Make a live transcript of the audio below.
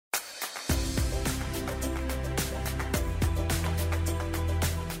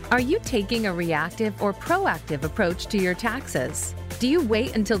Are you taking a reactive or proactive approach to your taxes? Do you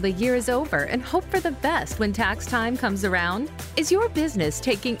wait until the year is over and hope for the best when tax time comes around? Is your business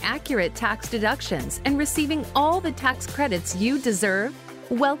taking accurate tax deductions and receiving all the tax credits you deserve?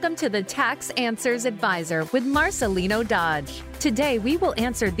 Welcome to the Tax Answers Advisor with Marcelino Dodge. Today, we will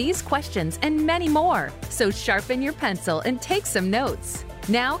answer these questions and many more, so sharpen your pencil and take some notes.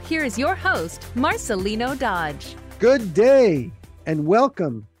 Now, here is your host, Marcelino Dodge. Good day, and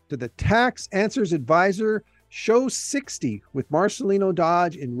welcome to the Tax Answers Advisor, Show 60 with Marcelino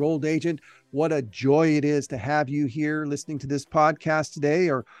Dodge, Enrolled Agent. What a joy it is to have you here listening to this podcast today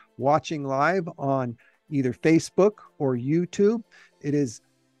or watching live on either Facebook or YouTube. It is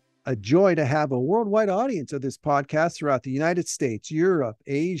a joy to have a worldwide audience of this podcast throughout the United States, Europe,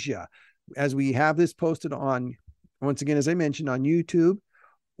 Asia, as we have this posted on, once again, as I mentioned, on YouTube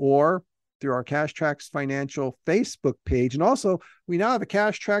or through our Cash Tracks Financial Facebook page. And also, we now have a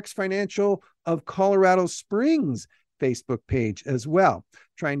Cash Tracks Financial of Colorado Springs Facebook page as well,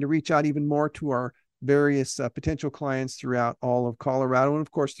 trying to reach out even more to our various potential clients throughout all of Colorado and,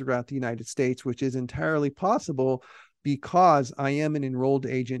 of course, throughout the United States, which is entirely possible because I am an enrolled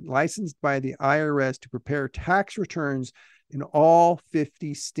agent licensed by the IRS to prepare tax returns in all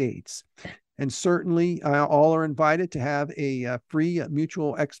 50 states. And certainly all are invited to have a free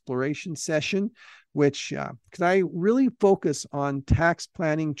mutual exploration session, which, because I really focus on tax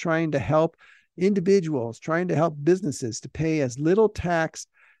planning, trying to help individuals, trying to help businesses to pay as little tax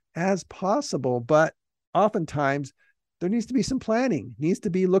as possible. But oftentimes there needs to be some planning, needs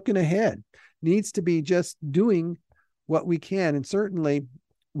to be looking ahead, needs to be just doing what we can. And certainly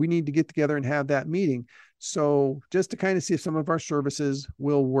we need to get together and have that meeting. So just to kind of see if some of our services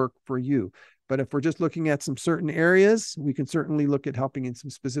will work for you. But if we're just looking at some certain areas, we can certainly look at helping in some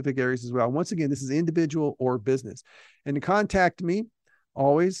specific areas as well. Once again, this is individual or business. And to contact me,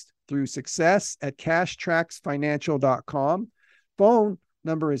 always through success@cashtracksfinancial.com. Phone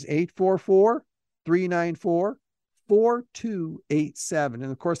number is 844-394-4287.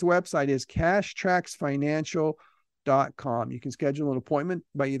 And of course, the website is cashtracksfinancial.com. You can schedule an appointment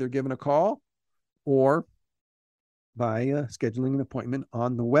by either giving a call or by scheduling an appointment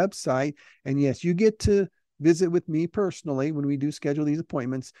on the website. And yes, you get to visit with me personally when we do schedule these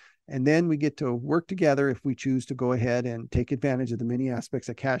appointments. And then we get to work together if we choose to go ahead and take advantage of the many aspects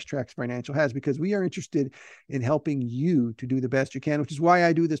that Cash Tracks Financial has, because we are interested in helping you to do the best you can, which is why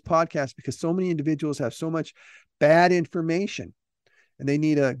I do this podcast, because so many individuals have so much bad information. And they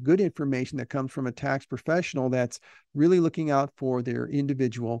need a good information that comes from a tax professional that's really looking out for their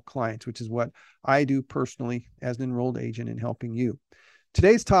individual clients, which is what I do personally as an enrolled agent in helping you.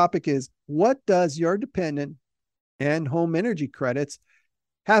 Today's topic is, what does your dependent and home energy credits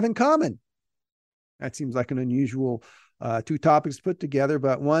have in common? That seems like an unusual two topics put together,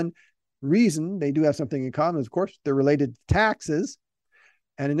 but one reason they do have something in common is, of course, they're related to taxes.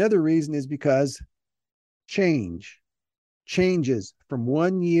 And another reason is because changes from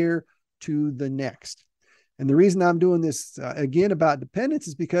one year to the next. And the reason I'm doing this again about dependents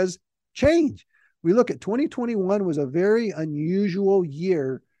is because change. We look at 2021 was a very unusual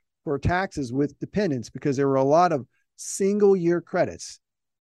year for taxes with dependents because there were a lot of single year credits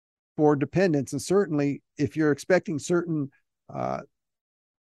for dependents. And certainly if you're expecting certain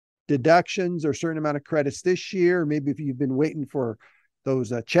deductions or certain amount of credits this year, maybe if you've been waiting for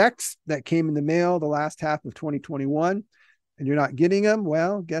those checks that came in the mail the last half of 2021, and you're not getting them,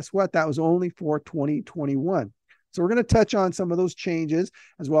 well, guess what? That was only for 2021. So we're going to touch on some of those changes,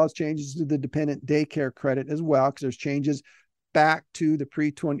 as well as changes to the dependent daycare credit as well, because there's changes back to the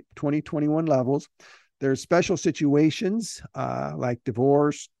pre-2021 levels. There's special situations like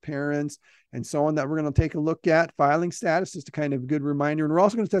divorce, parents, and so on that we're going to take a look at. Filing status is a kind of good reminder. And we're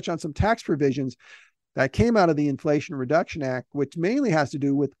also going to touch on some tax provisions that came out of the Inflation Reduction Act, which mainly has to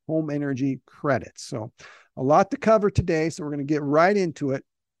do with home energy credits. So a lot to cover today, so we're going to get right into it.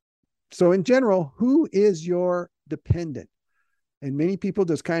 So in general, who is your dependent? And many people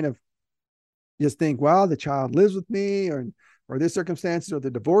just kind of just think, well, the child lives with me, or this circumstance, or the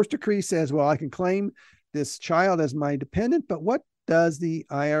divorce decree says, well, I can claim this child as my dependent. But what does the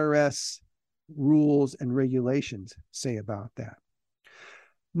IRS rules and regulations say about that?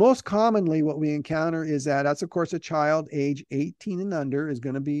 Most commonly, what we encounter is that that's, of course, a child age 18 and under is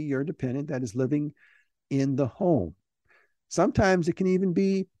going to be your dependent that is living in the home. Sometimes it can even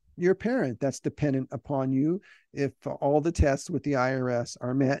be your parent that's dependent upon you if all the tests with the IRS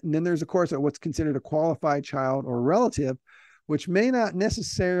are met. And then there's, of course, what's considered a qualified child or relative, which may not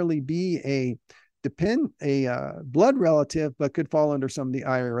necessarily be a blood relative, but could fall under some of the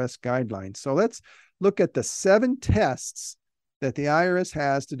IRS guidelines. So let's look at the 7 tests that the IRS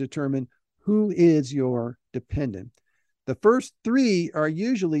has to determine who is your dependent. The first three are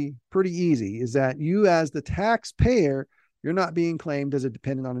usually pretty easy, is that you as the taxpayer, you're not being claimed as a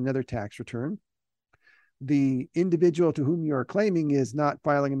dependent on another tax return. The individual to whom you are claiming is not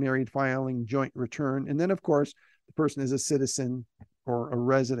filing a married filing joint return. And then, of course, the person is a citizen or a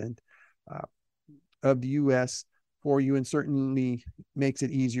resident of the U.S. for you, and certainly makes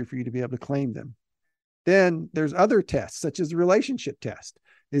it easier for you to be able to claim them. Then there's other tests, such as the relationship test.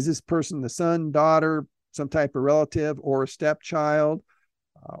 Is this person the son, daughter, some type of relative, or a stepchild,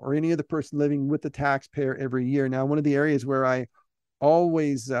 or any other person living with the taxpayer every year? Now, one of the areas where I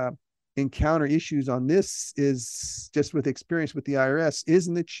always encounter issues on this is just with experience with the IRS is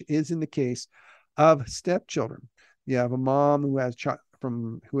in the case of stepchildren. You have a mom who has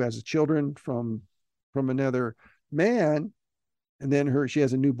children from another man, and then she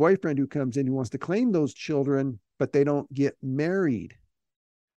has a new boyfriend who comes in who wants to claim those children, but they don't get married.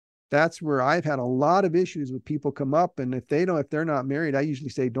 That's where I've had a lot of issues with people come up, and if they're not married, I usually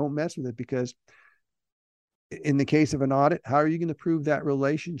say don't mess with it, because in the case of an audit, how are you going to prove that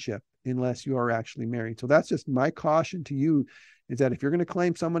relationship unless you are actually married? So that's just my caution to you, is that if you're going to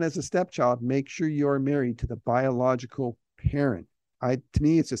claim someone as a stepchild, make sure you're married to the biological parent. To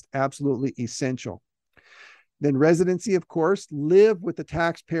me, it's just absolutely essential. Then residency, of course, live with the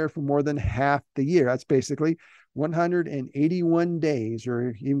taxpayer for more than half the year. That's basically 181 days,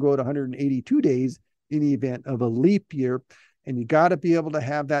 or you can go to 182 days in the event of a leap year. And you got to be able to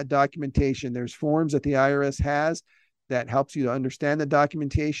have that documentation. There's forms that the IRS has that helps you to understand the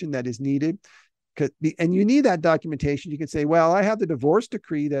documentation that is needed. And you need that documentation. You can say, well, I have the divorce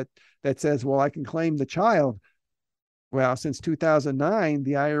decree that says, well, I can claim the child. Well, since 2009,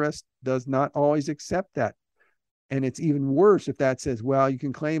 the IRS does not always accept that. And it's even worse if that says, well, you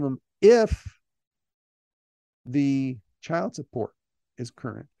can claim them if the child support is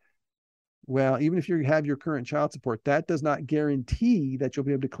current. Well, even if you have your current child support, that does not guarantee that you'll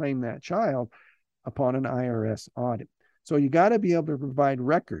be able to claim that child upon an IRS audit. So you got to be able to provide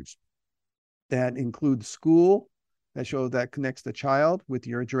records that include school, that show that connects the child with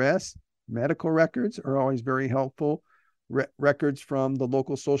your address. Medical records are always very helpful. Records from the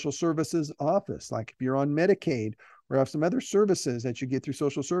local social services office, like if you're on Medicaid or have some other services that you get through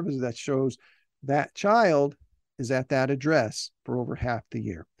social services that shows that child is at that address for over half the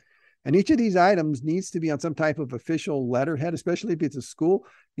year. And each of these items needs to be on some type of official letterhead, especially if it's a school.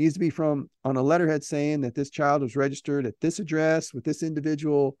 It needs to be on a letterhead saying that this child was registered at this address with this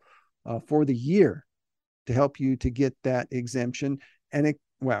individual for the year, to help you to get that exemption. And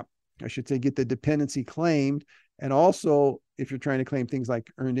I should say get the dependency claimed. And also, if you're trying to claim things like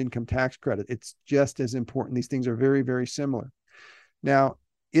earned income tax credit, it's just as important. These things are very, very similar. Now,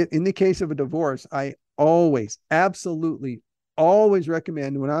 in the case of a divorce, I absolutely always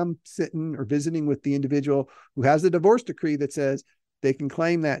recommend, when I'm sitting or visiting with the individual who has the divorce decree that says they can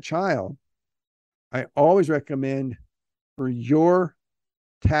claim that child, I always recommend, for your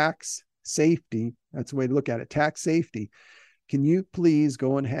tax safety, that's the way to look at it, tax safety, can you please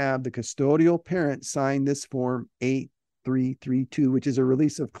go and have the custodial parent sign this form 8332, which is a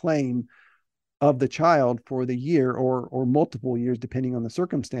release of claim of the child for the year or multiple years, depending on the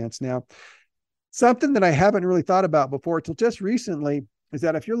circumstance. Now, something that I haven't really thought about before till just recently is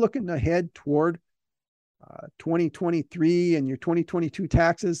that if you're looking ahead toward 2023 and your 2022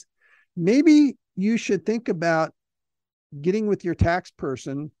 taxes, maybe you should think about getting with your tax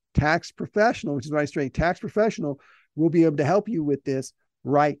professional, which is why I say tax professional will be able to help you with this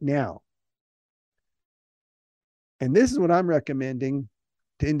right now. And this is what I'm recommending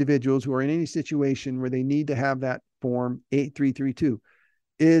to individuals who are in any situation where they need to have that form 8332,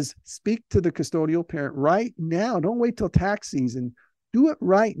 is speak to the custodial parent right now. Don't wait till tax season. Do it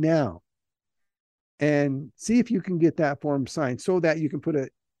right now and see if you can get that form signed, so that you can put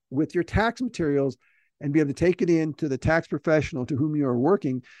it with your tax materials and be able to take it in to the tax professional to whom you are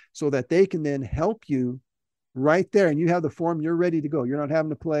working, so that they can then help you right there. And you have the form, you're ready to go. You're not having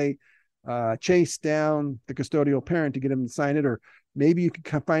to play chase down the custodial parent to get them to sign it, or maybe you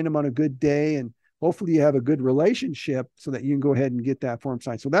can find them on a good day, and hopefully you have a good relationship so that you can go ahead and get that form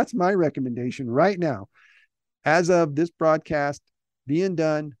signed. So that's my recommendation right now. As of this broadcast being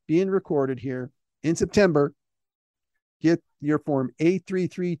recorded here in September, get your form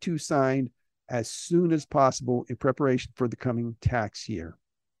 8332 signed as soon as possible in preparation for the coming tax year.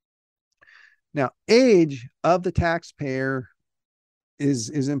 Now, age of the taxpayer is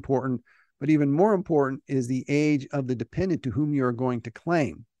important, but even more important is the age of the dependent to whom you are going to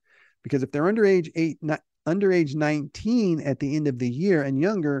claim. Because if they're under age 19 at the end of the year and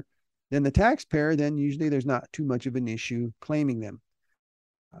younger, then the taxpayer, then usually there's not too much of an issue claiming them.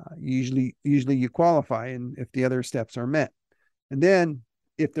 Usually you qualify, and if the other steps are met. And then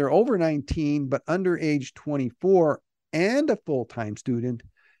if they're over 19 but under age 24 and a full-time student,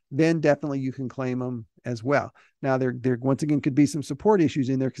 then definitely you can claim them as well. Now there once again could be some support issues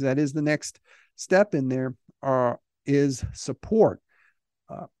in there, because that is the next step in there, is support.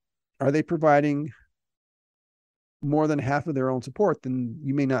 Are they providing more than half of their own support? Then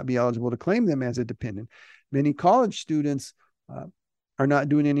you may not be eligible to claim them as a dependent. Many college students are not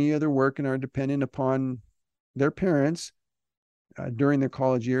doing any other work and are dependent upon their parents during their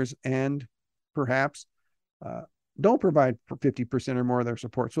college years, and perhaps don't provide for 50% or more of their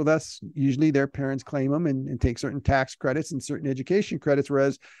support. So that's usually their parents claim them and take certain tax credits and certain education credits,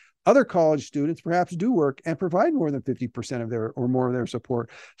 whereas other college students perhaps do work and provide more than 50% of their or more of their support.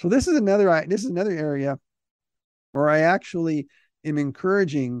 So this is another area where I actually am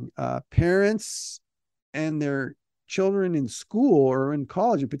encouraging parents and their children in school or in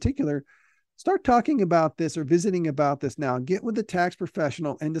college in particular, start talking about this or visiting about this now. Get with the tax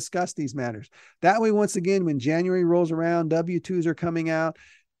professional and discuss these matters. That way, once again, when January rolls around, W-2s are coming out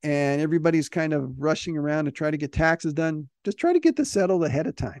and everybody's kind of rushing around to try to get taxes done, just try to get this settled ahead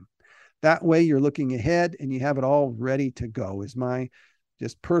of time. That way you're looking ahead and you have it all ready to go, is my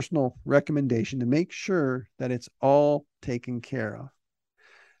just personal recommendation, to make sure that it's all taken care of.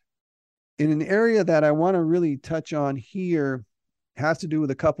 In an area that I want to really touch on here has to do with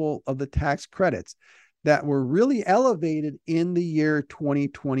a couple of the tax credits that were really elevated in the year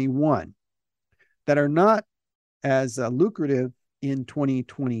 2021 that are not as lucrative in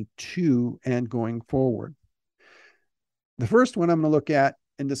 2022 and going forward. The first one I'm going to look at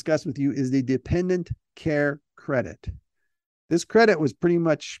and discuss with you is the dependent care credit. This credit was pretty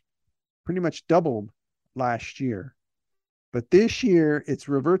much doubled last year. But this year, it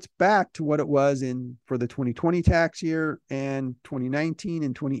reverts back to what it was for the 2020 tax year and 2019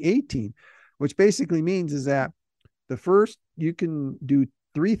 and 2018, which basically means is that the first, you can do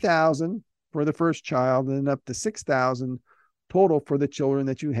 $3,000 for the first child and up to $6,000 total for the children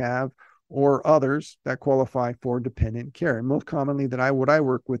that you have or others that qualify for dependent care. And most commonly what I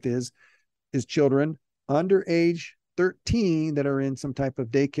work with is children under age 13 that are in some type of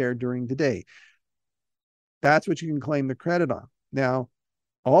daycare during the day. That's what you can claim the credit on. Now,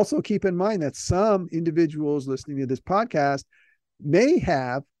 also keep in mind that some individuals listening to this podcast may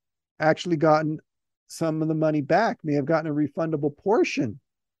have actually gotten some of the money back, may have gotten a refundable portion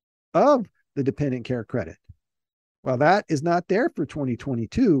of the dependent care credit. Well, that is not there for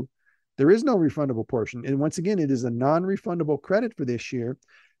 2022. There is no refundable portion. And once again, it is a non-refundable credit for this year.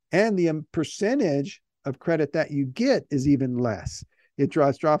 And the percentage of credit that you get is even less. It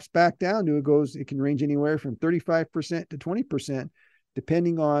drops back down to it can range anywhere from 35% to 20%,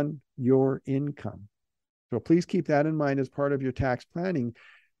 depending on your income. So please keep that in mind as part of your tax planning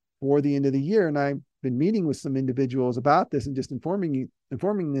for the end of the year. And I've been meeting with some individuals about this and just informing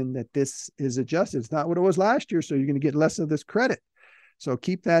them that this is adjusted. It's not what it was last year, so you're going to get less of this credit. So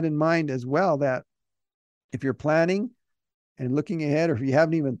keep that in mind as well, that if you're planning and looking ahead, or if you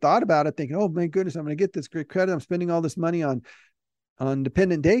haven't even thought about it, thinking, oh my goodness, I'm going to get this great credit, I'm spending all this money on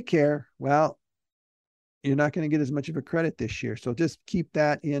dependent daycare, well, you're not going to get as much of a credit this year. So just keep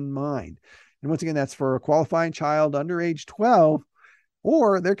that in mind. And once again, that's for a qualifying child under age 12,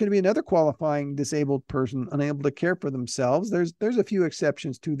 or there could be another qualifying disabled person unable to care for themselves. There's a few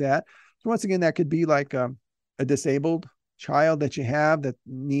exceptions to that. So once again, that could be like a disabled child that you have that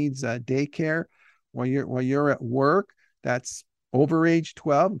needs daycare while you're at work. That's over age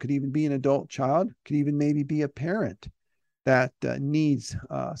 12. It could even be an adult child. Could even maybe be a parent that needs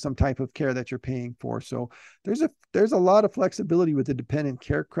some type of care that you're paying for. So there's a lot of flexibility with the dependent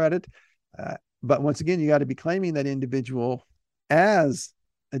care credit. But once again, you got to be claiming that individual as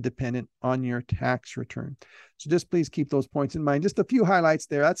a dependent on your tax return. So just please keep those points in mind. Just a few highlights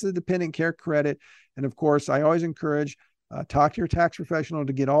there. That's the dependent care credit. And of course, I always encourage talk to your tax professional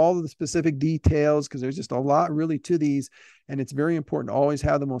to get all of the specific details, because there's just a lot really to these. And it's very important to always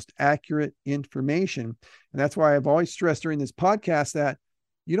have the most accurate information. And that's why I've always stressed during this podcast that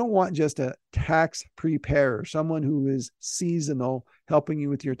you don't want just a tax preparer, someone who is seasonal, helping you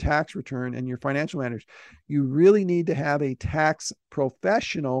with your tax return and your financial matters. You really need to have a tax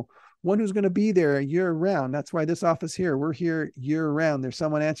professional, one who's going to be there year round. That's why this office here, we're here year round. There's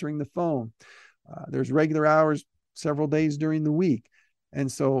someone answering the phone. There's regular hours several days during the week.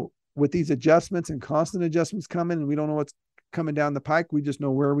 And so with these adjustments and constant adjustments coming, and we don't know what's coming down the pike, we just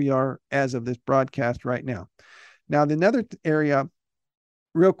know where we are as of this broadcast right now. Now, the another area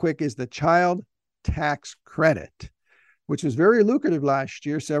real quick is the child tax credit, which was very lucrative last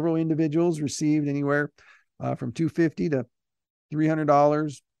year. Several individuals received anywhere from $250 to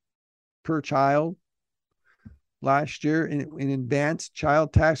 $300 per child last year in advanced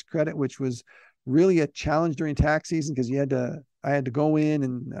child tax credit, which was really a challenge during tax season because I had to go in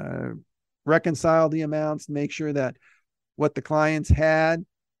and reconcile the amounts, make sure that what the clients had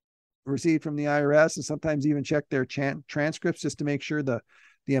received from the IRS, and sometimes even check their transcripts just to make sure the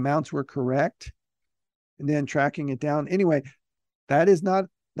amounts were correct, and then tracking it down. Anyway, that does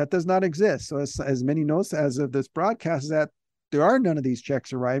not exist. So as many knows as of this broadcast, is that there are none of these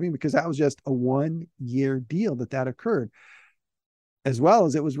checks arriving because that was just a 1-year deal that occurred, as well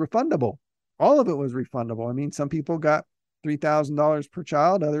as it was refundable. All of it was refundable. I mean, some people got $3,000 per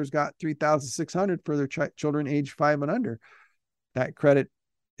child. Others got $3,600 for their children age 5 and under. That credit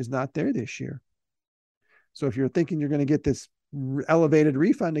is not there this year. So if you're thinking you're going to get this elevated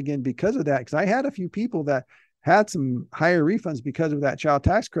refund again because of that, because I had a few people that had some higher refunds because of that child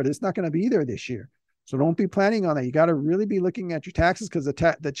tax credit, it's not going to be there this year. So don't be planning on that. You got to really be looking at your taxes, because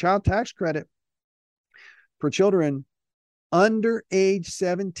the child tax credit for children under age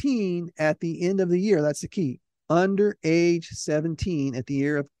 17 at the end of the year, that's the key, under age 17 at the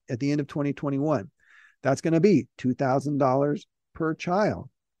end of 2021, that's going to be $2,000 per child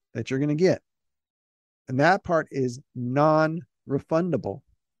that you're going to get. And that part is non-refundable.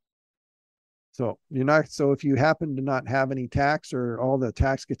 So if you happen to not have any tax, or all the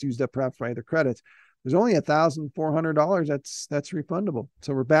tax gets used up perhaps by other credits, there's only $1,400 that's refundable.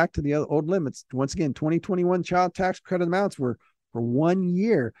 So we're back to the old limits. Once again, 2021 child tax credit amounts were for 1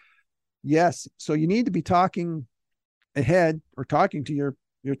 year. Yes. So you need to be talking ahead, or talking to your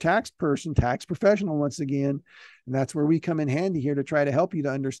tax professional once again. And that's where we come in handy here to try to help you to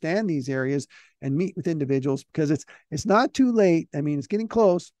understand these areas and meet with individuals, because it's not too late. I mean, it's getting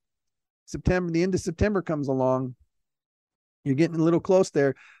close. The end of September comes along. You're getting a little close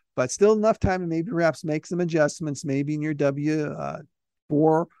there, but still enough time to maybe perhaps make some adjustments, maybe in your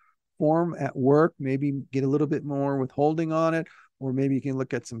W-4 form at work, maybe get a little bit more withholding on it, or maybe you can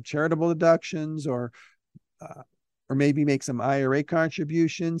look at some charitable deductions, or maybe make some IRA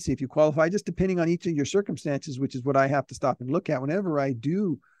contributions, see if you qualify, just depending on each of your circumstances, which is what I have to stop and look at whenever I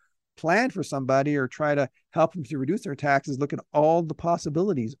do plan for somebody or try to help them to reduce their taxes. Look at all the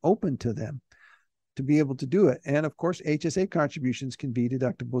possibilities open to them to be able to do it. And of course, HSA contributions can be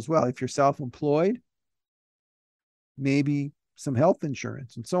deductible as well. If you're self-employed, maybe some health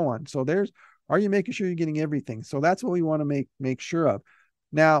insurance and so on. So are you making sure you're getting everything? So that's what we want to make sure of.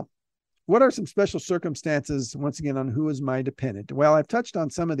 Now, what are some special circumstances, once again, on who is my dependent? Well, I've touched on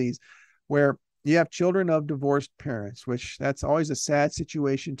some of these where you have children of divorced parents, which that's always a sad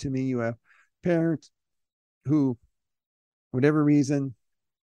situation to me. You have parents who, whatever reason,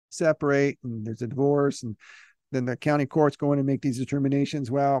 separate, and there's a divorce, and then the county courts go in and make these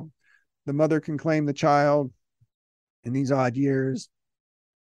determinations. Well, the mother can claim the child in these odd years.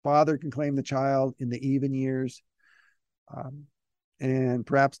 Father can claim the child in the even years. And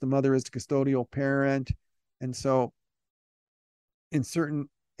perhaps the mother is the custodial parent. And so in certain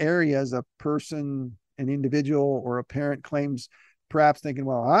areas, a person, an individual, or a parent claims, perhaps thinking,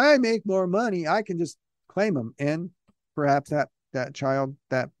 well, I make more money, I can just claim them. And perhaps that child,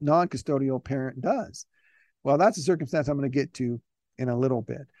 that non-custodial parent does. Well, that's a circumstance I'm going to get to in a little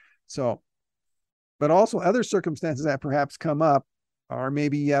bit. So, but also other circumstances that perhaps come up are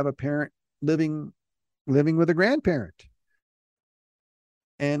maybe you have a parent living with a grandparent,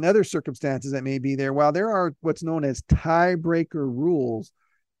 and other circumstances that may be there. While there are what's known as tiebreaker rules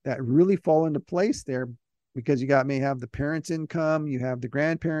that really fall into place there, because may have the parent's income, you have the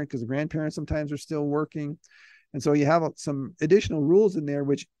grandparent, because the grandparents sometimes are still working. And so you have some additional rules in there,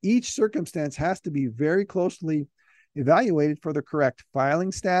 which each circumstance has to be very closely evaluated for the correct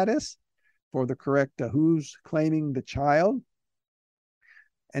filing status, for the correct who's claiming the child.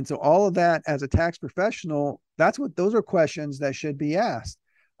 And so all of that, as a tax professional, those are questions that should be asked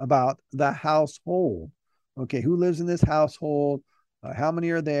about the household. Okay, who lives in this household? How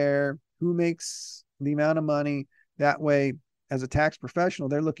many are there? Who makes the amount of money? That way, as a tax professional,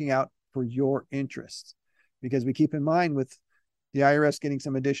 they're looking out for your interests. Because we keep in mind, with the IRS getting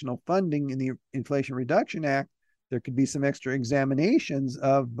some additional funding in the Inflation Reduction Act, there could be some extra examinations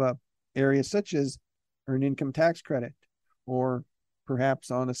of areas such as earned income tax credit, or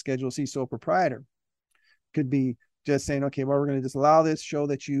perhaps on a Schedule C sole proprietor. Could be just saying, okay, well, we're going to disallow this, show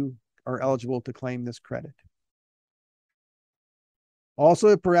that you are eligible to claim this credit.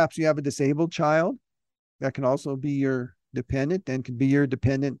 Also, perhaps you have a disabled child, that can also be your dependent, and can be your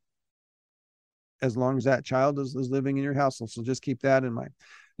dependent as long as that child is living in your household. So just keep that in mind.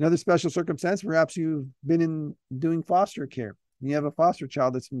 Another special circumstance, perhaps you've been in doing foster care. You have a foster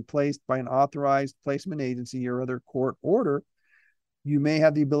child that's been placed by an authorized placement agency or other court order. You may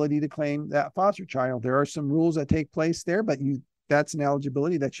have the ability to claim that foster child. There are some rules that take place there, but that's an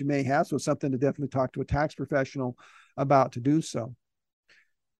eligibility that you may have. So it's something to definitely talk to a tax professional about to do so.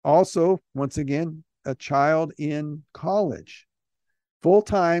 Also, once again, a child in college,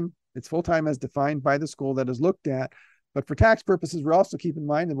 full-time, it's full-time as defined by the school that is looked at. But for tax purposes, we're also keep in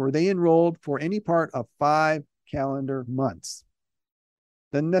mind that were they enrolled for any part of 5 calendar months.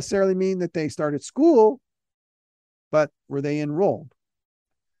 Doesn't necessarily mean that they started school, but were they enrolled?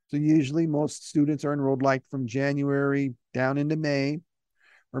 So usually most students are enrolled like from January down into May,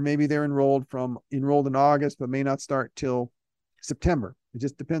 or maybe they're enrolled in August, but may not start till September. It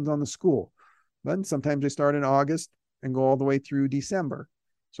just depends on the school. But sometimes they start in August and go all the way through December.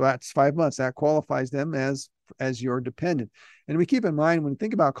 So that's 5 months. That qualifies them as your dependent. And we keep in mind when we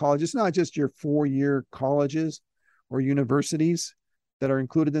think about college, it's not just your 4-year colleges or universities that are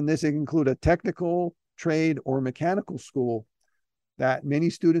included in this. It can include a technical, trade, or mechanical school that many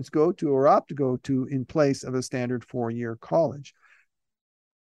students go to or opt to go to in place of a standard 4-year college.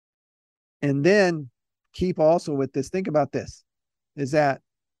 And then keep also with this, think about this, is that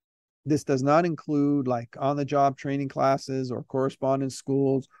this does not include like on-the-job training classes or correspondence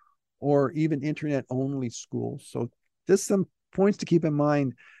schools or even internet-only schools. So just some points to keep in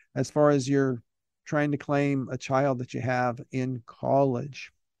mind as far as you're trying to claim a child that you have in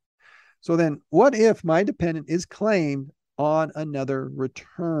college. So then what if my dependent is claimed on another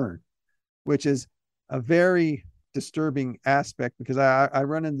return, which is a very disturbing aspect because I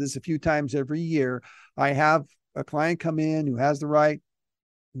run into this a few times every year. I have a client come in who has the right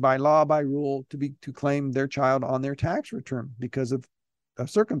by law, by rule, to claim their child on their tax return because of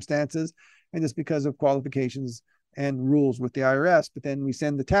circumstances and just because of qualifications and rules with the IRS. But then we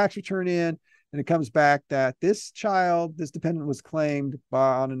send the tax return in and it comes back that this dependent was claimed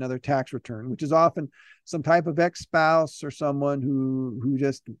on another tax return, which is often some type of ex-spouse or someone who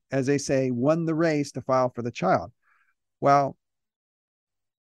just, as they say, won the race to file for the child. Well,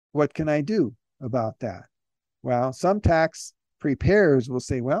 what can I do about that? Well, some tax preparers will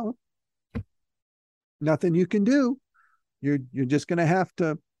say, well, nothing you can do. You're just going to have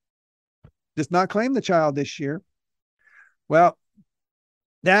to just not claim the child this year. Well,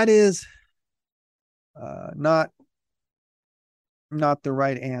 that is not the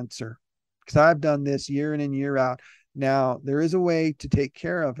right answer because I've done this year in and year out. Now, there is a way to take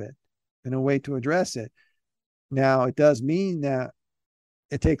care of it and a way to address it. Now, it does mean that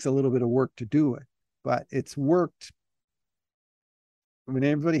it takes a little bit of work to do it, but it's worked. When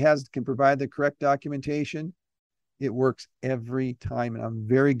everybody can provide the correct documentation, it works every time. And I'm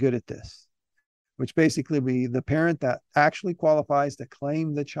very good at this, which basically be the parent that actually qualifies to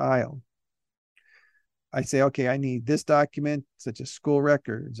claim the child. I say, okay, I need this document, such as school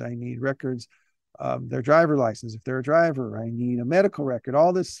records. I need records of their driver license if they're a driver. I need a medical record,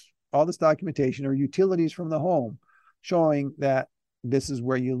 all this documentation or utilities from the home showing that this is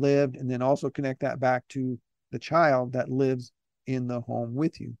where you lived, and then also connect that back to the child that lives in the home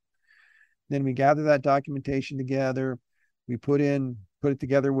with you. Then we gather that documentation together. We put it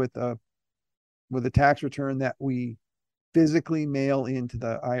together with a tax return that we physically mail into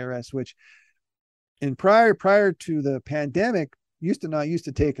the IRS, which prior to the pandemic used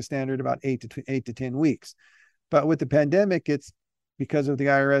to take a standard about 8 to 10 weeks. But with the pandemic, it's because of the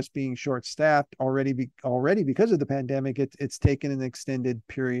IRS being short-staffed already because of the pandemic, it's taken an extended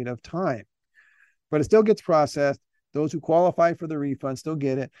period of time. But it still gets processed. Those who qualify for the refund still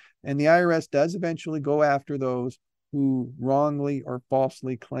get it. And the IRS does eventually go after those who wrongly or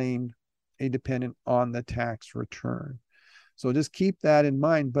falsely claimed a dependent on the tax return. So just keep that in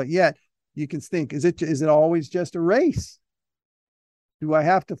mind. But yet you can think, is it always just a race? Do I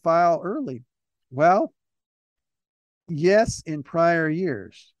have to file early? Well, yes, in prior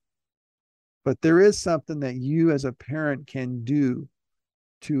years, but there is something that you as a parent can do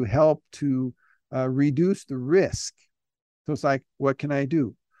to help to reduce the risk. So it's like, what can I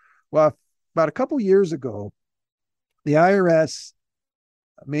do? Well, about a couple years ago, the IRS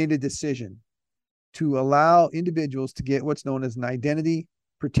made a decision to allow individuals to get what's known as an identity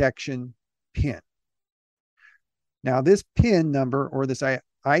protection PIN. Now, this PIN number, or this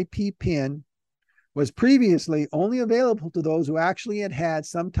IP PIN, was previously only available to those who actually had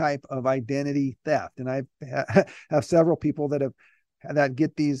some type of identity theft. And I have several people that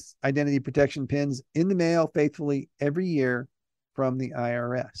get these identity protection pins in the mail faithfully every year from the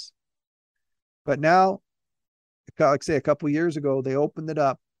IRS. But now, like say a couple of years ago, they opened it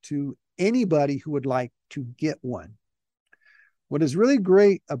up to anybody who would like to get one. What is really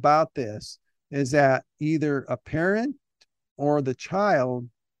great about this is that either a parent or the child,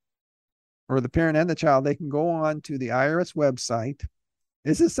 or the parent and the child, they can go on to the IRS website.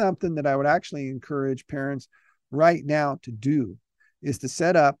 This is something that I would actually encourage parents right now to do, is to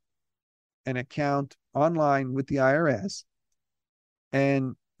set up an account online with the IRS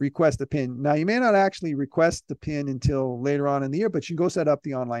and request a PIN. Now, you may not actually request the PIN until later on in the year, but you go set up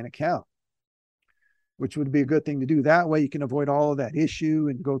the online account, which would be a good thing to do. That way you can avoid all of that issue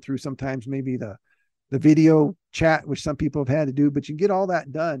and go through sometimes maybe the video chat, which some people have had to do, but you get all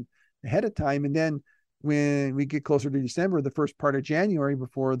that done ahead of time. And then when we get closer to December, the first part of January,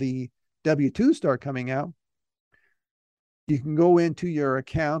 before the W-2s start coming out, you can go into your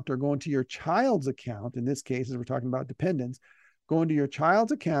account or go into your child's account. In this case, as we're talking about dependents, go into your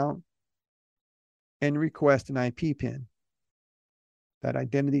child's account and request an IP PIN, that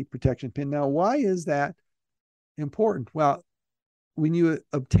identity protection PIN. Now, why is that important? Well, when you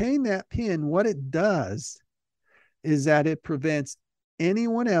obtain that PIN, what it does is that it prevents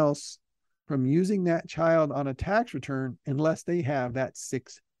anyone else from using that child on a tax return unless they have that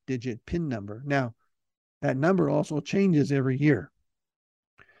 6-digit PIN number. Now, that number also changes every year.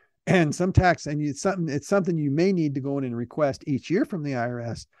 And it's something you may need to go in and request each year from the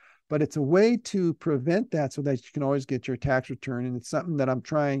IRS, but it's a way to prevent that so that you can always get your tax return. And it's something that I'm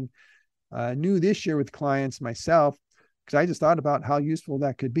trying new this year with clients myself, because I just thought about how useful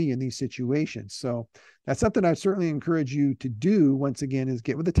that could be in these situations. So that's something I certainly encourage you to do. Once again, is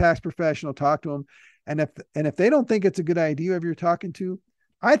get with a tax professional, talk to them. And if they don't think it's a good idea if you're talking to,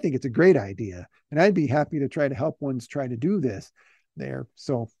 I think it's a great idea. And I'd be happy to try to help ones try to do this there.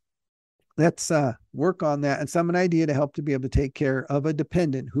 So let's work on that. And an idea to help to be able to take care of a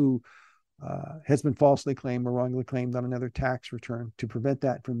dependent who has been falsely claimed or wrongly claimed on another tax return, to prevent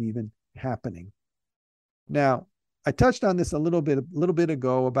that from even happening. Now, I touched on this a little bit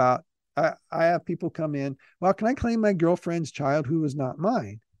ago about I have people come in, well, can I claim my girlfriend's child who is not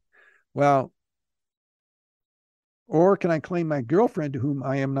mine? Well, or can I claim my girlfriend to whom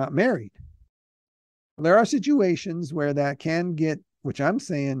I am not married? Well, there are situations where that can get, which I'm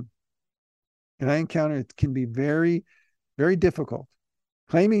saying, and I encounter, it can be very, very difficult.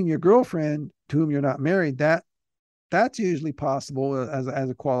 Claiming your girlfriend to whom you're not married, that's usually possible as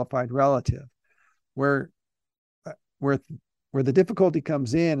a qualified relative. Where the difficulty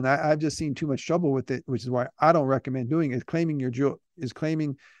comes in, and I've just seen too much trouble with it, which is why I don't recommend doing it, is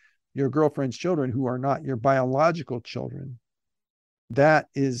claiming your girlfriend's children who are not your biological children. That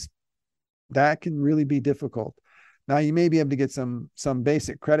can really be difficult. Now, you may be able to get some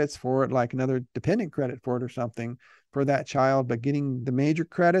basic credits for it, like another dependent credit for it or something for that child, but getting the major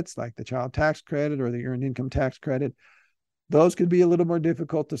credits like the child tax credit or the earned income tax credit, those could be a little more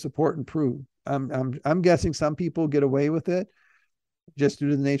difficult to support and prove. I'm guessing some people get away with it just due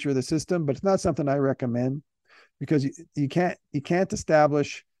to the nature of the system, but it's not something I recommend, because you can't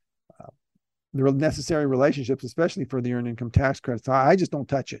establish the necessary relationships, especially for the earned income tax credits. I just don't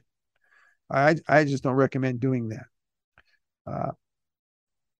touch it. I just don't recommend doing that.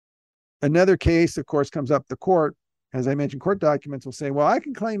 Another case, of course, comes up the court. As I mentioned, court documents will say, well, I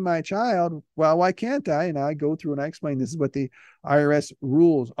can claim my child. Well, why can't I? And I go through and I explain this is what the IRS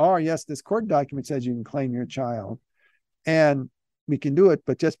rules are. Yes, this court document says you can claim your child and we can do it.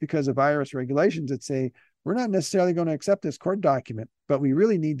 But just because of IRS regulations that say, we're not necessarily going to accept this court document, but we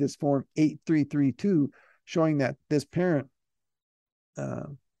really need this form 8332 showing that this parent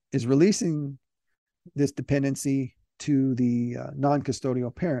is releasing this dependency to the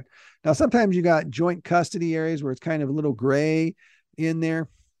non-custodial parent. Now, sometimes you got joint custody areas where it's kind of a little gray in there.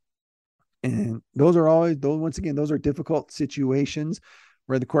 And those are difficult situations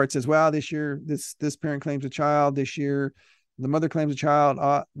where the court says, well, this year, this parent claims a child. This year, the mother claims a child.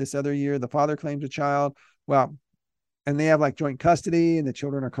 This other year, the father claims a child. Well, and they have like joint custody and the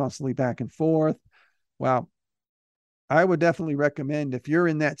children are constantly back and forth. Well, I would definitely recommend, if you're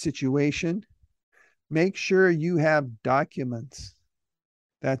in that situation, make sure you have documents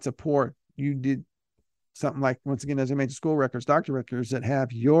that support you did something like, once again, as I mentioned, school records, doctor records that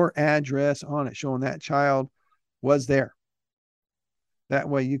have your address on it showing that child was there. That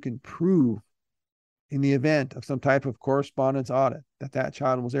way you can prove in the event of some type of correspondence audit that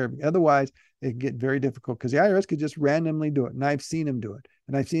child was there. Otherwise, it can get very difficult because the IRS could just randomly do it. And I've seen them do it.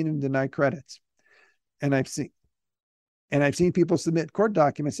 And I've seen them deny credits. And I've seen people submit court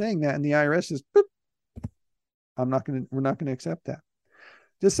documents saying that, and the IRS says, boop, we're not going to accept that.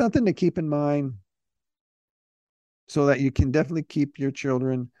 Just something to keep in mind so that you can definitely keep your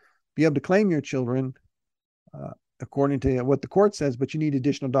children, be able to claim your children according to what the court says, but you need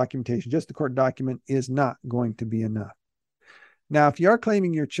additional documentation. Just the court document is not going to be enough. Now, if you are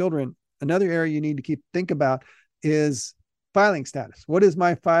claiming your children, another area you need to think about is filing status. What is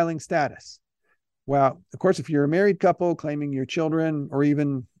my filing status? Well, of course, if you're a married couple claiming your children, or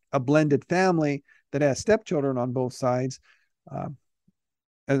even a blended family that has stepchildren on both sides,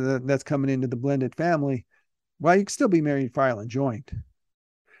 that's coming into the blended family, well, you can still be married, filing joint.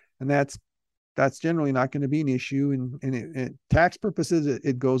 And that's generally not going to be an issue. And tax purposes,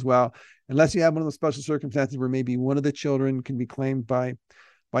 it goes well, unless you have one of those special circumstances where maybe one of the children can be claimed by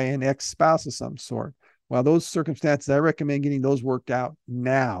an ex-spouse of some sort. Well, those circumstances, I recommend getting those worked out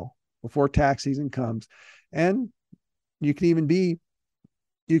now before tax season comes. And you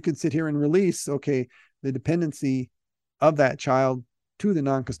could sit here and release, okay, the dependency of that child to the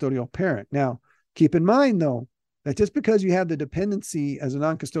non-custodial parent. Now, keep in mind, though, that just because you have the dependency as a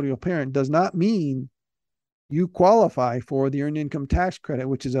non-custodial parent does not mean you qualify for the earned income tax credit,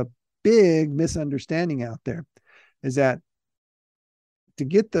 which is a big misunderstanding out there, is that to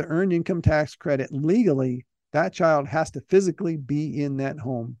get the earned income tax credit legally, that child has to physically be in that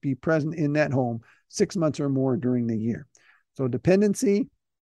home, be present in that home 6 months or more during the year. So dependency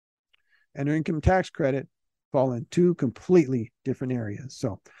and earned income tax credit fall in two completely different areas.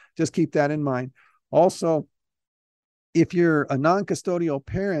 So just keep that in mind. Also, if you're a non-custodial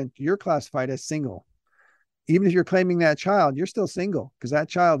parent, you're classified as single. Even if you're claiming that child, you're still single because that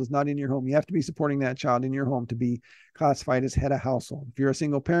child is not in your home. You have to be supporting that child in your home to be classified as head of household. If you're a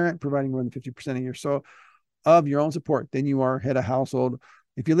single parent providing more than 50% of your own support, then you are head of household.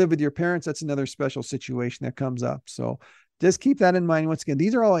 If you live with your parents, that's another special situation that comes up. So just keep that in mind. Once again,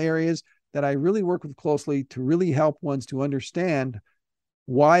 these are all areas that I really work with closely to really help ones to understand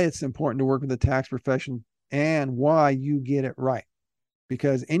why it's important to work with the tax profession and why you get it right.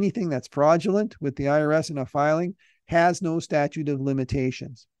 Because anything that's fraudulent with the IRS in a filing has no statute of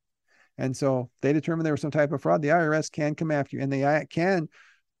limitations. And so if they determine there was some type of fraud, the IRS can come after you, and they can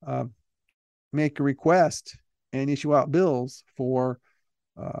make a request and issue out bills for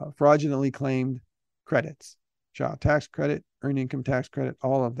fraudulently claimed credits, child tax credit, earned income tax credit,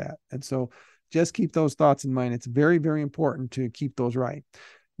 all of that. And so just keep those thoughts in mind. It's very, very important to keep those right.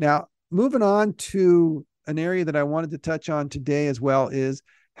 Now, moving on to an area that I wanted to touch on today as well is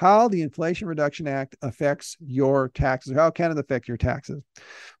how the Inflation Reduction Act affects your taxes. How can it affect your taxes?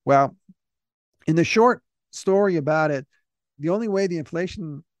 Well, in the short story about it, the only way the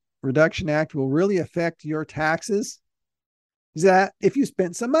Inflation Reduction Act will really affect your taxes is that if you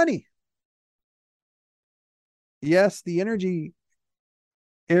spent some money. Yes, the energy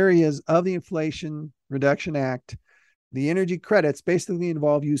areas of the Inflation Reduction Act, the energy credits basically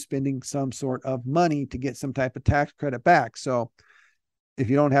involve you spending some sort of money to get some type of tax credit back. So if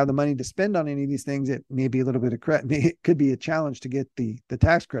you don't have the money to spend on any of these things, it may be a little bit of credit. It could be a challenge to get the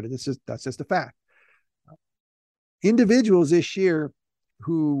tax credit. That's just a fact. Individuals this year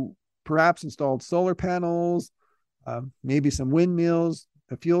who perhaps installed solar panels, maybe some windmills,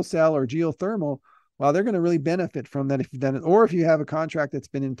 a fuel cell, or geothermal, well, they're going to really benefit from that if you've done it, or if you have a contract that's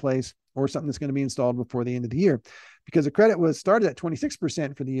been in place or something that's going to be installed before the end of the year. Because the credit was started at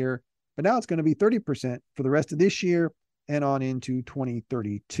 26% for the year, but now it's going to be 30% for the rest of this year and on into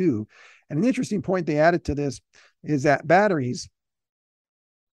 2032. And an interesting point they added to this is that batteries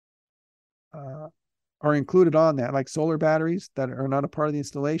are included on that, like solar batteries that are not a part of the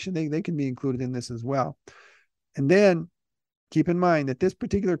installation, they can be included in this as well. And then keep in mind that this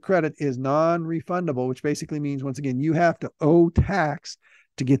particular credit is non-refundable, which basically means, once again, you have to owe tax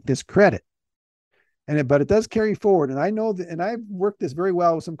to get this credit. But it does carry forward. And I know that, and I've worked this very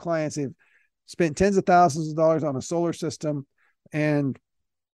well with some clients. They've spent tens of thousands of dollars on a solar system. And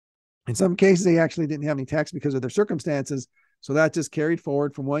in some cases, they actually didn't have any tax because of their circumstances. So that just carried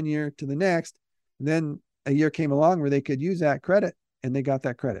forward from one year to the next. And then a year came along where they could use that credit, and they got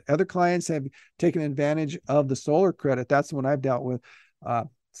that credit. Other clients have taken advantage of the solar credit. That's the one I've dealt with,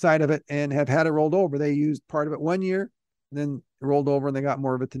 side of it, and have had it rolled over. They used part of it one year, then rolled over, and they got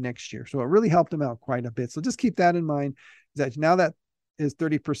more of it the next year. So it really helped them out quite a bit. So just keep that in mind, that now that is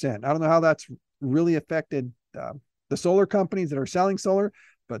 30%. I don't know how that's really affected the solar companies that are selling solar,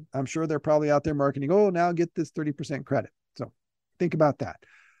 but I'm sure they're probably out there marketing, oh, now get this 30% credit. So think about that.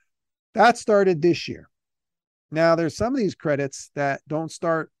 That started this year. Now, there's some of these credits that don't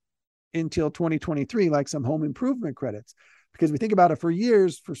start until 2023, like some home improvement credits, because we think about it, for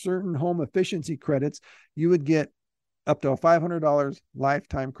years, for certain home efficiency credits, you would get up to a $500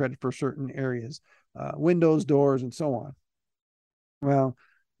 lifetime credit for certain areas, windows, doors, and so on. Well,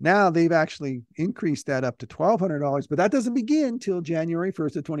 now they've actually increased that up to $1,200, but that doesn't begin till January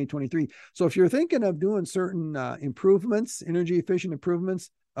 1st of 2023. So if you're thinking of doing certain improvements, energy efficient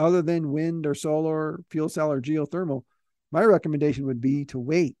improvements, other than wind or solar, fuel cell, or geothermal, My recommendation would be to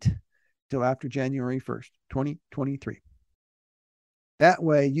wait till after January 1st, 2023. That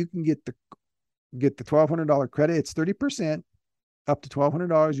way you can get the $1,200 credit. It's 30% up to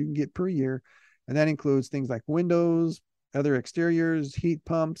 $1,200 you can get per year. And that includes things like windows, other exteriors, heat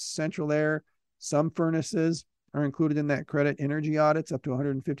pumps, central air, some furnaces are included in that credit, energy audits up to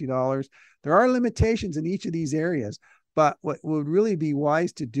 $150. There are limitations in each of these areas, but what would really be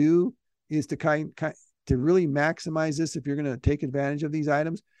wise to do is to to really maximize this. If you're going to take advantage of these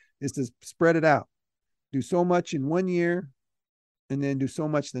items, is to spread it out. Do so much in one year and then do so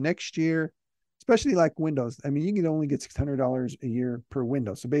much the next year, especially like windows. I mean, you can only get $600 a year per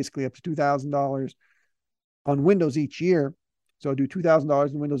window. So basically up to $2,000 on windows each year. So do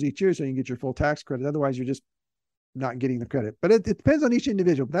 $2,000 in windows each year so you can get your full tax credit. Otherwise, you're just not getting the credit. But it depends on each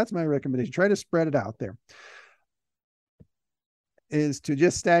individual. But that's my recommendation. Try to spread it out there. Is to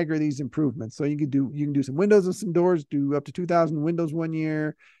just stagger these improvements. So you can do some windows and some doors, do up to 2,000 windows one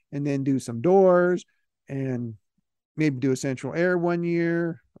year, and then do some doors and maybe do a central air one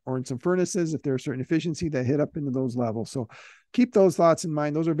year, or in some furnaces if there's certain efficiency that hit up into those levels. So keep those thoughts in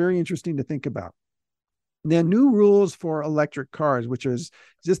mind. Those are very interesting to think about. And then new rules for electric cars, which is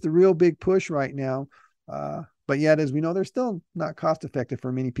just the real big push right now. But yet, as we know, they're still not cost effective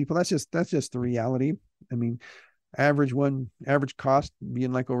for many people. That's just the reality. I mean, average cost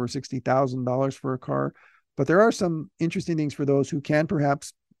being like over $60,000 for a car. But there are some interesting things for those who can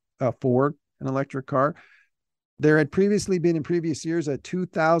perhaps afford an electric car. There had previously been in previous years a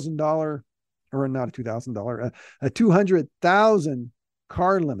 $2,000, or not a $2,000, a 200,000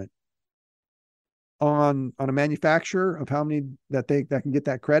 car limit on a manufacturer of how many that can get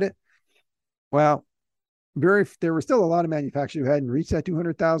that credit. Well, there were still a lot of manufacturers who hadn't reached that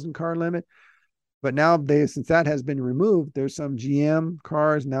 200,000 car limit. But now, since that has been removed, there's some GM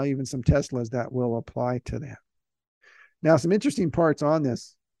cars, now even some Teslas that will apply to that. Now, some interesting parts on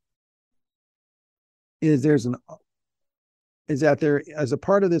this is that there, as a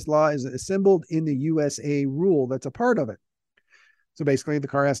part of this law, is assembled in the USA rule that's a part of it. So basically, the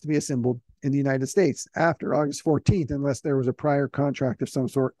car has to be assembled in the United States after August 14th, unless there was a prior contract of some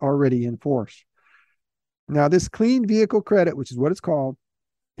sort already in force. Now, this clean vehicle credit, which is what it's called,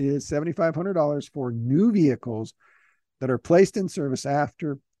 is $7,500 for new vehicles that are placed in service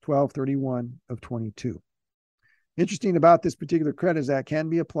after 12/31 of 22. Interesting about this particular credit is that it can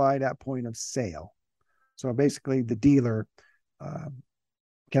be applied at point of sale. So basically, the dealer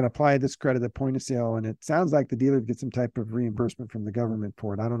can apply this credit at point of sale, and it sounds like the dealer gets some type of reimbursement from the government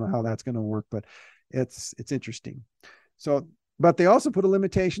for it. I don't know how that's going to work, but it's interesting. So, but they also put a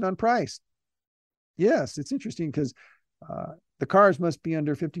limitation on price. Yes, it's interesting because the cars must be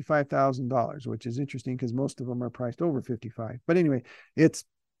under $55,000, which is interesting because most of them are priced over 55. But anyway, it's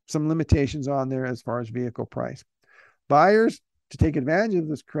some limitations on there as far as vehicle price. Buyers, to take advantage of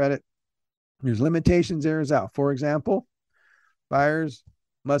this credit, there's limitations there as out. For example, buyers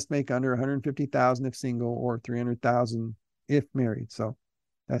must make under $150,000 if single, or $300,000 if married. So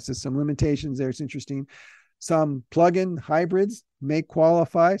that's just some limitations there. It's interesting. Some plug-in hybrids may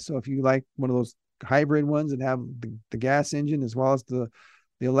qualify. So if you like one of those hybrid ones that have the gas engine as well as the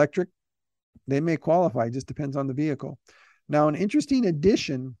electric, they may qualify. It just depends on the vehicle. Now, an interesting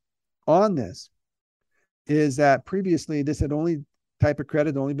addition on this is that previously this had only type of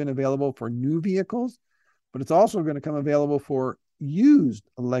credit only been available for new vehicles, but it's also going to come available for used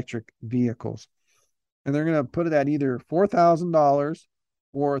electric vehicles. And they're going to put it at either $4,000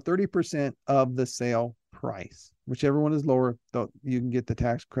 or 30% of the sale price. Whichever one is lower, you can get the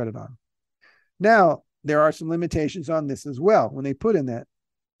tax credit on. Now, there are some limitations on this as well. When they put in that,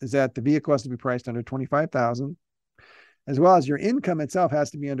 is that the vehicle has to be priced under $25,000, as well as your income itself has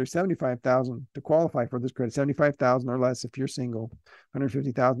to be under $75,000 to qualify for this credit. $75,000 or less if you're single,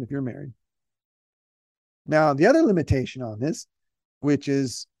 $150,000 if you're married. Now, the other limitation on this, which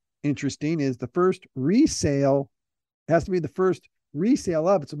is interesting, is the first resale has to be the first resale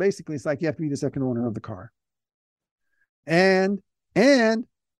of it. So basically, it's like you have to be the second owner of the car, and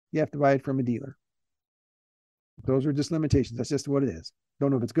you have to buy it from a dealer. Those are just limitations. That's just what it is. Don't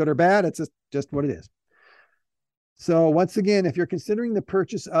know if it's good or bad. It's just what it is. So once again, if you're considering the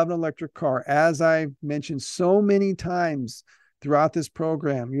purchase of an electric car, as I've mentioned so many times throughout this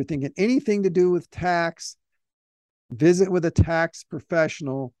program, you're thinking anything to do with tax, visit with a tax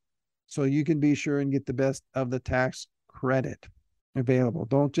professional so you can be sure and get the best of the tax credit available.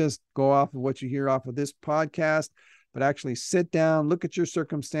 Don't just go off of what you hear off of this podcast, but actually sit down, look at your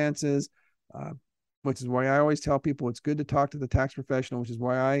circumstances, which is why I always tell people it's good to talk to the tax professional, which is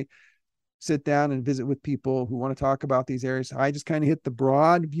why I sit down and visit with people who want to talk about these areas. I just kind of hit the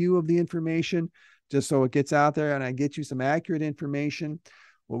broad view of the information just so it gets out there and I get you some accurate information.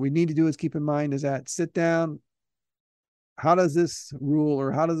 What we need to do is keep in mind is that sit down. How does this rule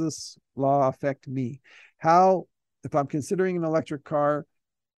or how does this law affect me? How, if I'm considering an electric car,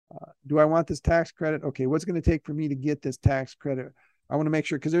 do I want this tax credit? Okay, what's going to take for me to get this tax credit? I want to make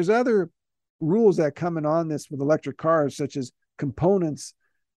sure, because there's other rules that come in on this with electric cars, such as components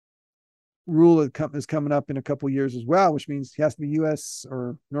rule that is coming up in a couple of years as well, which means it has to be U.S.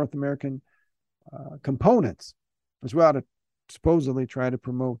 or North American components as well to supposedly try to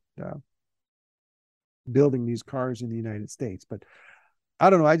promote building these cars in the United States. But I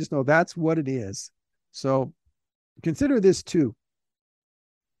don't know. I just know that's what it is. So consider this too.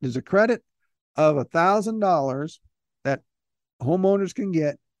 There's a credit of $1,000 that homeowners can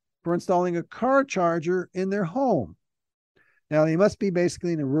get for installing a car charger in their home. Now, they must be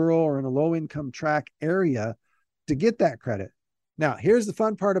basically in a rural or in a low-income tract area to get that credit. Now, here's the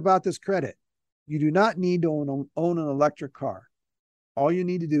fun part about this credit. You do not need to own an electric car. All you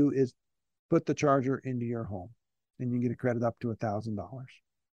need to do is put the charger into your home, and you get a credit up to $1,000.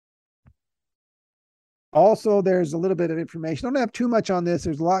 Also, there's a little bit of information. I don't have too much on this.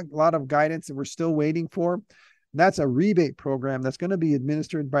 There's a lot of guidance that we're still waiting for. And that's a rebate program that's going to be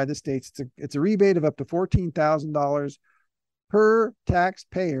administered by the states. It's a rebate of up to $14,000 per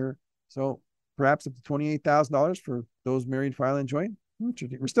taxpayer. So perhaps up to $28,000 for those married, filing joint.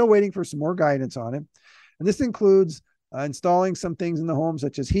 We're still waiting for some more guidance on it. And this includes installing some things in the home,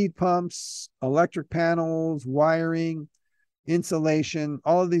 such as heat pumps, electric panels, wiring, insulation,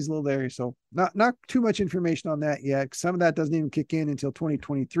 all of these little areas. So not too much information on that yet. Some of that doesn't even kick in until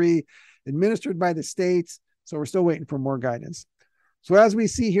 2023, administered by the states. So we're still waiting for more guidance. So as we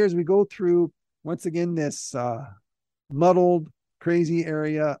see here, as we go through, once again, this muddled, crazy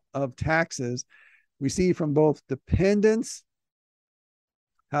area of taxes, we see from both dependents,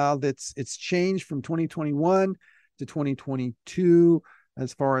 how it's changed from 2021 to 2022,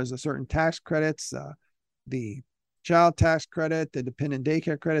 as far as a certain tax credits, the child tax credit, the dependent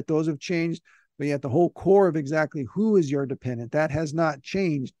daycare credit, those have changed, but yet the whole core of exactly who is your dependent, that has not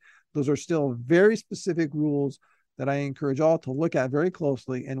changed. Those are still very specific rules that I encourage all to look at very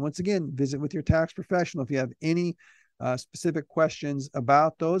closely. And once again, visit with your tax professional if you have any specific questions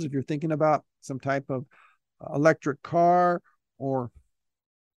about those. If you're thinking about some type of electric car or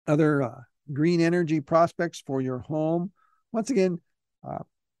other green energy prospects for your home, once again,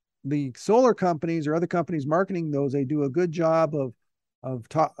 the solar companies or other companies marketing those, they do a good job of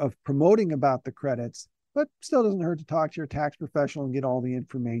promoting about the credits, but still doesn't hurt to talk to your tax professional and get all the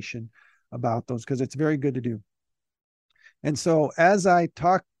information about those, because it's very good to do. And so as I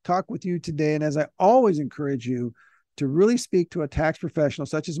talk with you today, and as I always encourage you to really speak to a tax professional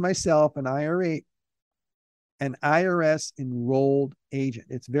such as myself, an IRS enrolled agent.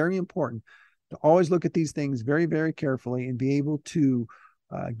 It's very important to always look at these things very, very carefully and be able to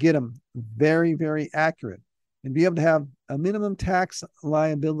get them very, very accurate and be able to have a minimum tax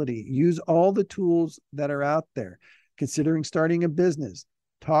liability. Use all the tools that are out there. Considering starting a business,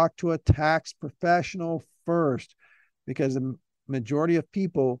 talk to a tax professional first, because the majority of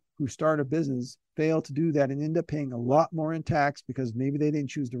people who start a business fail to do that and end up paying a lot more in tax because maybe they didn't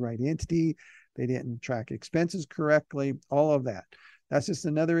choose the right entity, they didn't track expenses correctly, all of that. That's just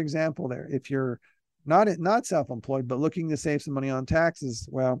another example there. If you're not self-employed, but looking to save some money on taxes,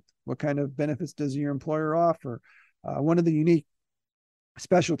 well, what kind of benefits does your employer offer? One of the unique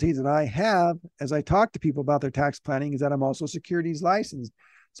specialties that I have as I talk to people about their tax planning is that I'm also securities licensed.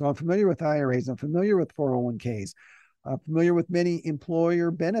 So I'm familiar with IRAs, I'm familiar with 401ks, I'm familiar with many employer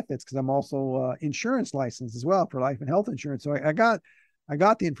benefits because I'm also insurance licensed as well for life and health insurance. So I got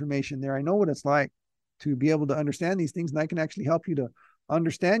the information there. I know what it's like to be able to understand these things, and I can actually help you to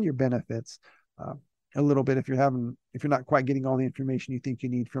understand your benefits a little bit if you're not quite getting all the information you think you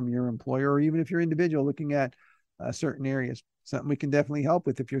need from your employer, or even if you're individual looking at certain areas. Something we can definitely help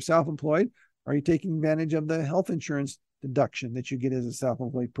with. If you're self-employed, are you taking advantage of the health insurance deduction that you get as a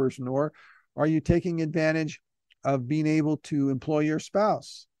self-employed person, or are you taking advantage of being able to employ your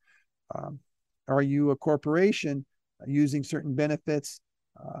spouse? Are you a corporation using certain benefits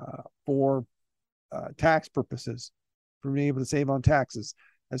for tax purposes, for being able to save on taxes,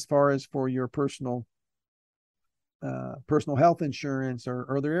 as far as for your personal health insurance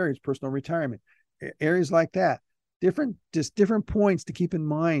or other areas, personal retirement, areas like that. Different points to keep in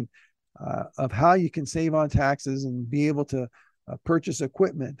mind of how you can save on taxes and be able to purchase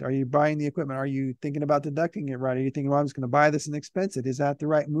equipment. Are you buying the equipment? Are you thinking about deducting it right? Are you thinking, well, I'm just going to buy this and expense it? Is that the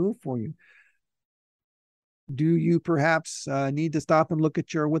right move for you? Do you perhaps need to stop and look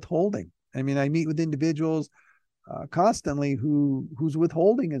at your withholding? I mean, I meet with individuals constantly whose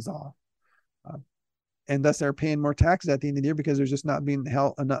withholding is off. and thus they're paying more taxes at the end of the year because there's just not being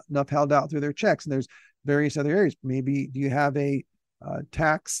enough held out through their checks. And there's various other areas. Maybe do you have a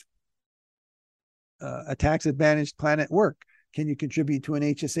tax advantaged plan at work? Can you contribute to an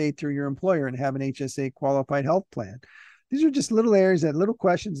HSA through your employer and have an HSA qualified health plan? These are just little areas, little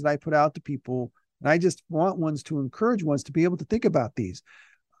questions that I put out to people. And I just want ones to encourage ones to be able to think about these,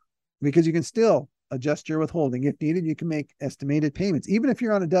 because you can still adjust your withholding. If needed, you can make estimated payments. Even if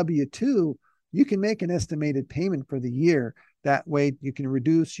you're on a W-2, you can make an estimated payment for the year. That way you can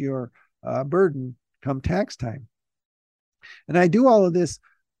reduce your burden come tax time. And I do all of this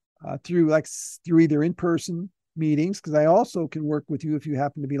through either in-person meetings, because I also can work with you if you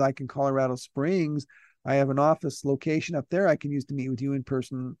happen to be like in Colorado Springs. I have an office location up there I can use to meet with you in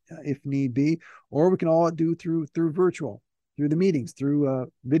person if need be, or we can all do through virtual, through the meetings, through a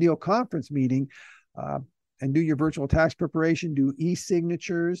video conference meeting, and do your virtual tax preparation, do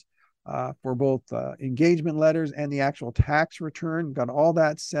e-signatures for both engagement letters and the actual tax return. Got all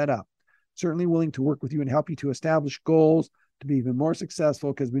that set up. Certainly willing to work with you and help you to establish goals to be even more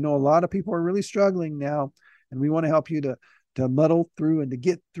successful, because we know a lot of people are really struggling now, and we want to help you to muddle through and to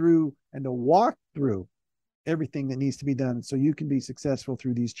get through and to walk through everything that needs to be done so you can be successful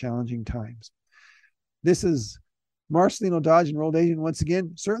through these challenging times. This is Marcelino Dodge, Enrolled Agent. Once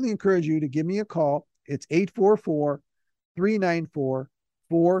again, certainly encourage you to give me a call. It's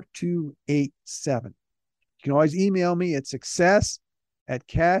 844-394-4287. You can always email me at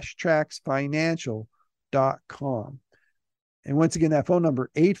success@cashtracksfinancial.com. And once again, that phone number,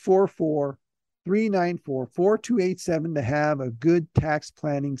 844-394-4287, to have a good tax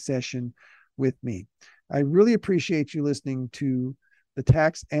planning session with me. I really appreciate you listening to the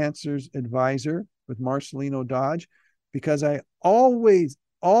Tax Answers Advisor with Marcelino Dodge, because I always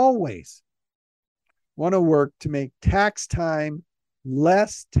want to work to make tax time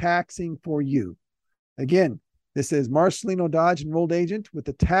less taxing for you. Again, this is Marcelino Dodge, Enrolled Agent, with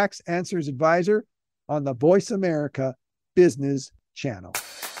the Tax Answers Advisor on the Voice America Business Channel.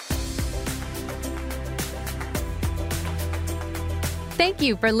 Thank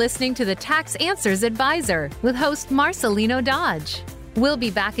you for listening to the Tax Answers Advisor with host Marcelino Dodge. We'll be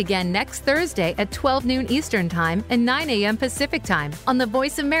back again next Thursday at 12 noon Eastern Time and 9 a.m. Pacific Time on the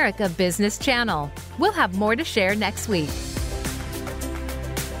Voice America Business Channel. We'll have more to share next week.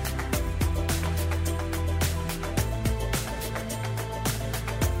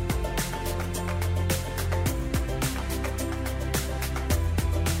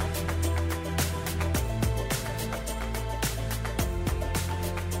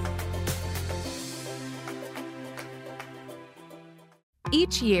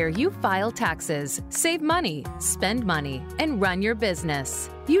 Each year, you file taxes, save money, spend money, and run your business.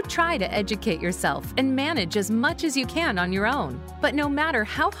 You try to educate yourself and manage as much as you can on your own. But no matter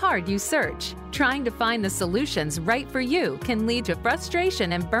how hard you search, trying to find the solutions right for you can lead to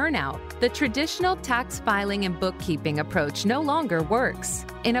frustration and burnout. The traditional tax filing and bookkeeping approach no longer works.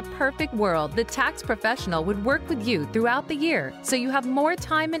 In a perfect world, the tax professional would work with you throughout the year so you have more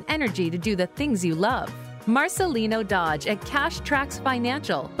time and energy to do the things you love. Marcelino Dodge at Cash Tracks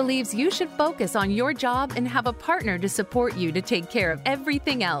Financial believes you should focus on your job and have a partner to support you to take care of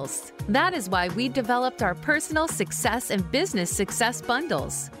everything else. That is why we developed our personal success and business success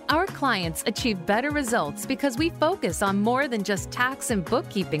bundles. Our clients achieve better results because we focus on more than just tax and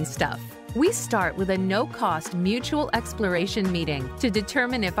bookkeeping stuff. We start with a no-cost mutual exploration meeting to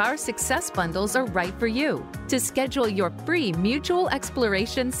determine if our success bundles are right for you. To schedule your free mutual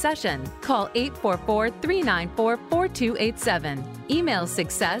exploration session, call 844-394-4287. Email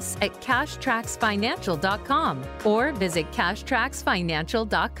success@cashtracksfinancial.com or visit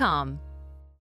cashtracksfinancial.com.